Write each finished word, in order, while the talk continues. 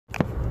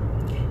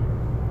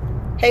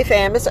Hey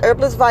fam, it's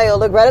Herbalist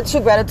Viola.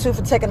 Gratitude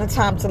for taking the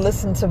time to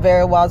listen to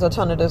Very Wise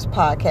Alternatives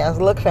podcast.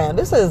 Look fam,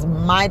 this is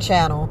my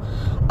channel.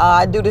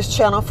 I do this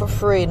channel for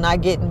free, not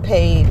getting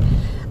paid.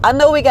 I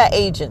know we got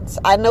agents.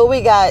 I know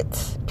we got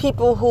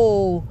people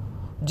who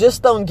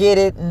just don't get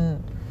it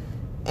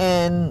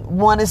and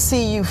want to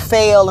see you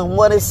fail and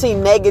want to see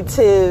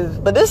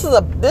negative. But this is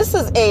a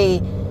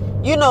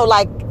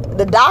like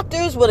the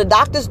doctors, when the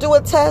doctors do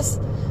a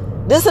test,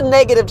 this is a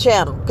negative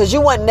channel because you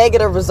want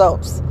negative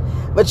results.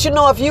 But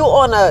if you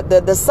on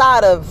the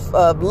side of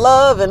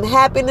love and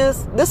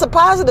happiness, this is a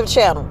positive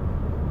channel.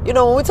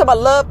 When we talk about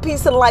love,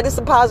 peace, and light, it's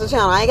a positive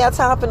channel. I ain't got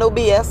time for no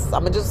BS.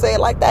 I'm going to just say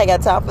it like that. I ain't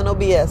got time for no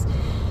BS.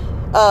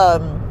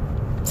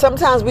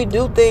 Sometimes we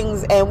do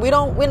things and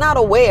we're not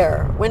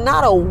aware. We're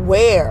not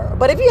aware.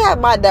 But if you have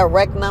my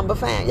direct number,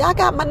 fam, y'all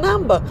got my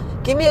number.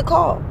 Give me a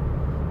call.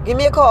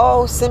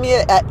 Send me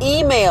an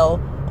email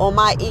on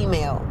my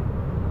email.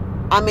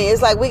 I mean,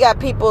 it's like we got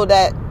people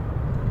that's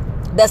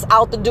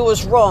out to do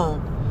us wrong.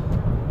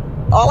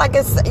 All I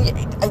can say,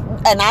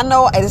 and I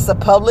know it's a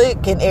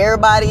public and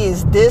everybody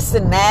is this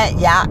and that.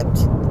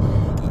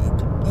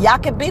 Y'all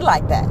can be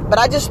like that. But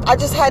I just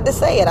had to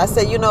say it. I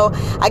said,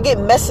 I get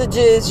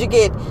messages, you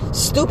get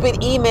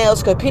stupid emails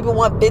because people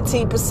want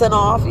 15%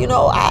 off.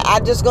 I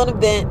just gonna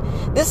vent.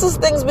 This is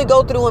things we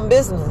go through in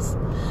business.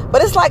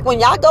 But it's like when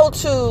y'all go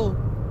to,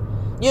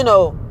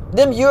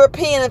 them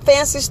European and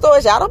fancy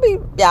stores, y'all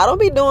don't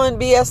be doing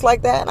BS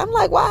like that. And I'm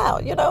like, wow,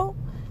 y'all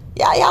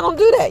don't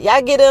do that.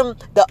 Y'all give them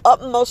the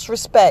utmost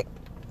respect.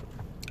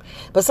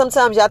 But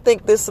sometimes y'all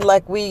think this is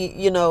like we,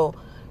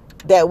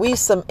 that we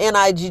some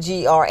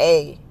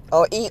NIGGRA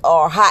or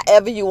ER,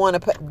 however you want to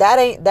put. That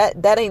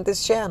ain't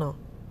this channel.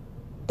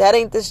 That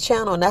ain't this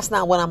channel, and that's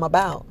not what I'm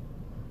about.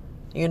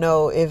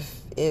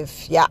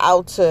 If y'all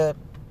out to,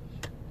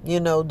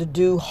 to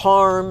do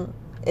harm,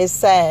 it's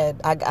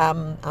sad.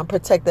 I'm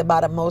protected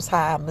by the Most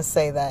High. I'm gonna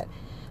say that.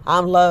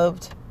 I'm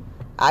loved.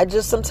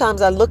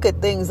 Sometimes I look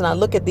at things and I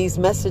look at these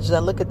messages, I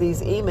look at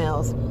these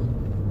emails,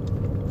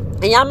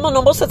 and y'all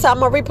know most of the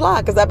time I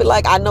reply because I be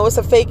like, I know it's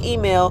a fake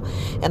email,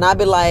 and I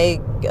be like,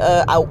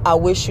 I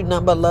wish you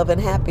nothing but love and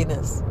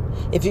happiness.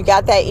 If you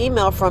got that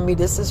email from me,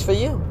 this is for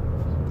you.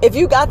 If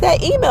you got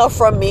that email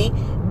from me,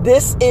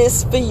 this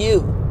is for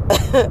you.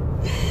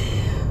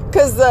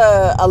 Because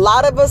a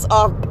lot of us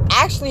are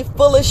actually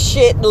full of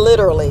shit,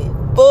 literally.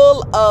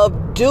 Full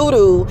of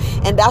doo-doo,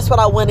 and that's what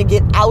I want to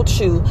get out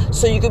you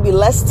so you can be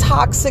less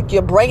toxic,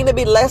 your brain to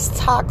be less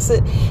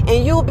toxic,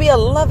 and you'll be a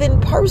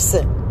loving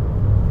person.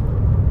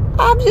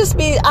 I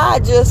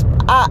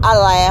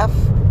laugh,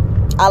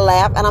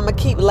 and I'm gonna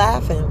keep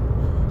laughing.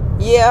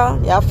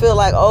 Yeah, y'all feel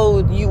like,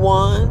 oh, you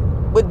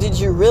won, but did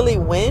you really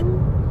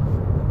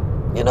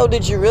win?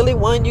 Did you really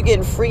win? You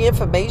getting free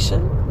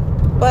information,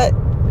 but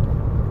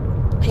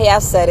hey, I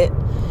said it.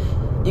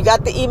 You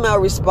got the email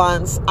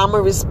response. I'm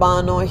going to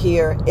respond on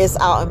here. It's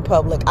out in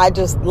public. I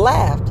just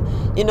laughed.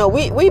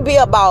 We be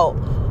about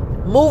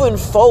moving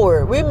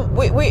forward. We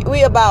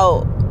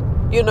about,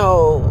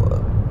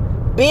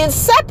 being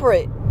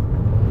separate.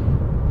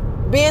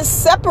 Being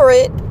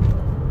separate.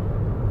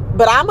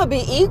 But I'm going to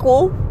be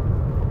equal.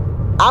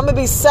 I'm going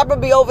to be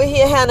separate, be over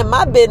here handling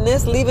my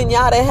business, leaving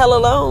y'all the hell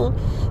alone.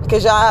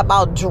 Because y'all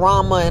about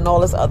drama and all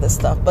this other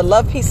stuff. But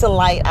love, peace, and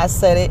light. I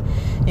said it.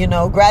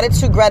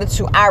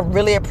 Gratitude. I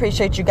really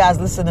appreciate you guys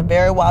listening to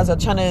Very Wise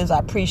Alternatives. I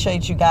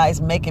appreciate you guys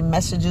making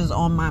messages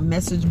on my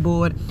message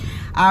board.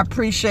 I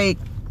appreciate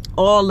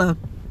all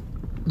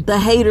the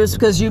haters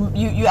because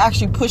you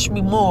actually push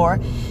me more.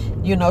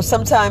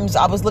 Sometimes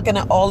I was looking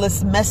at all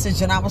this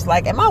message and I was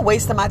like, am I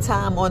wasting my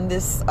time on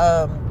this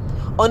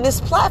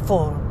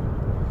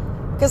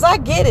platform? Because I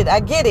get it.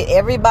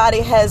 Everybody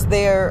has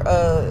their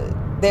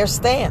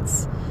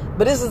stance.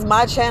 But this is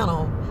my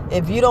channel.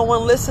 If you don't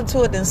want to listen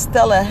to it, then stay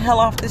the hell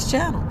off this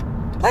channel.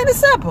 Plain and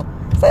simple.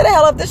 Stay the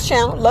hell off this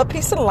channel. Love,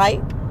 peace, and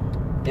light.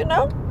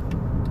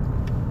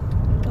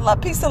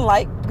 Love, peace, and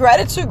light.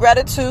 Gratitude.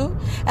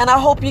 And I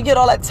hope you get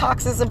all that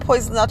toxins and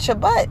poisons out your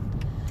butt.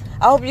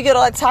 I hope you get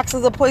all that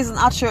toxins and poison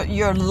out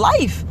your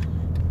life.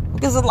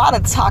 Because there's a lot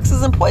of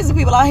toxins and poison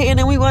people out here, and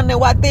then we wonder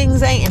why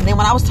things ain't. And then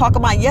when I was talking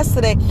about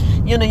yesterday,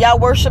 y'all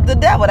worship the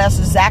devil. That's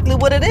exactly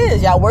what it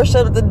is. Y'all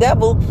worship the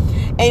devil,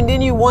 and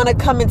then you want to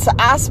come into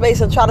our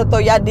space and try to throw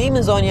y'all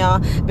demons on y'all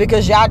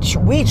because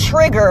we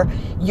trigger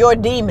your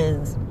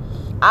demons.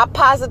 I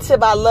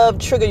love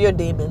trigger your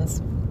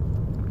demons.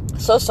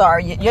 So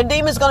sorry, your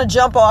demon's gonna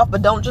jump off,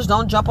 but don't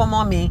jump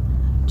on me.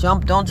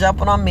 Don't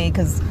jump on me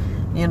because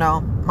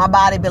my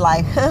body be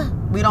like,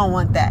 we don't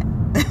want that.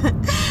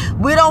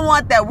 We don't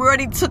want that. We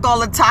already took all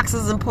the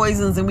toxins and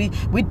poisons and we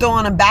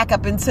throwing them back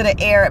up into the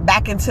air,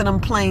 back into them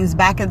planes,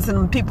 back into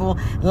them people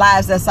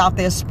lives that's out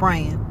there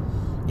spraying.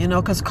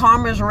 Because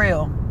karma is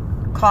real.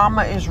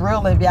 Karma is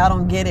real. If y'all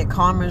don't get it,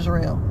 karma is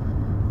real.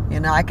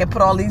 I can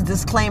put all these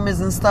disclaimers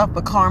and stuff,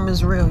 but karma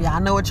is real.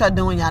 Y'all know what y'all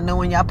doing. Y'all know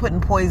when y'all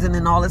putting poison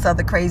and all this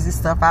other crazy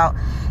stuff out.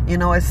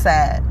 It's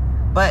sad.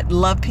 But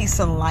love, peace,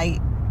 and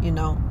light,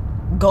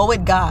 Go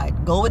with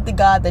God. Go with the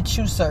God that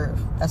you serve.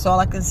 That's all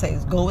I can say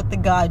is go with the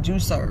God you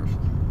serve.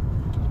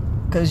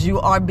 because you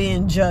are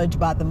being judged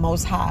by the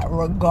Most High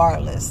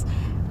regardless.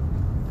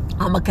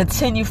 I'm going to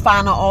continue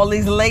finding all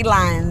these ley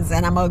lines,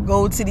 and I'm going to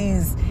go to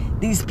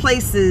these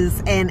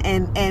places and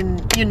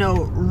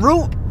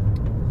root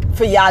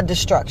for y'all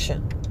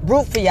destruction.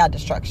 Root for y'all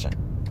destruction.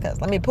 Because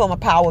let me pull my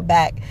power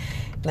back.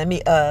 Let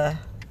me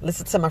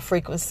listen to my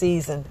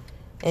frequencies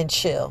and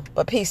chill.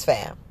 But peace,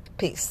 fam.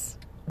 Peace.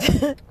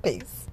 Peace.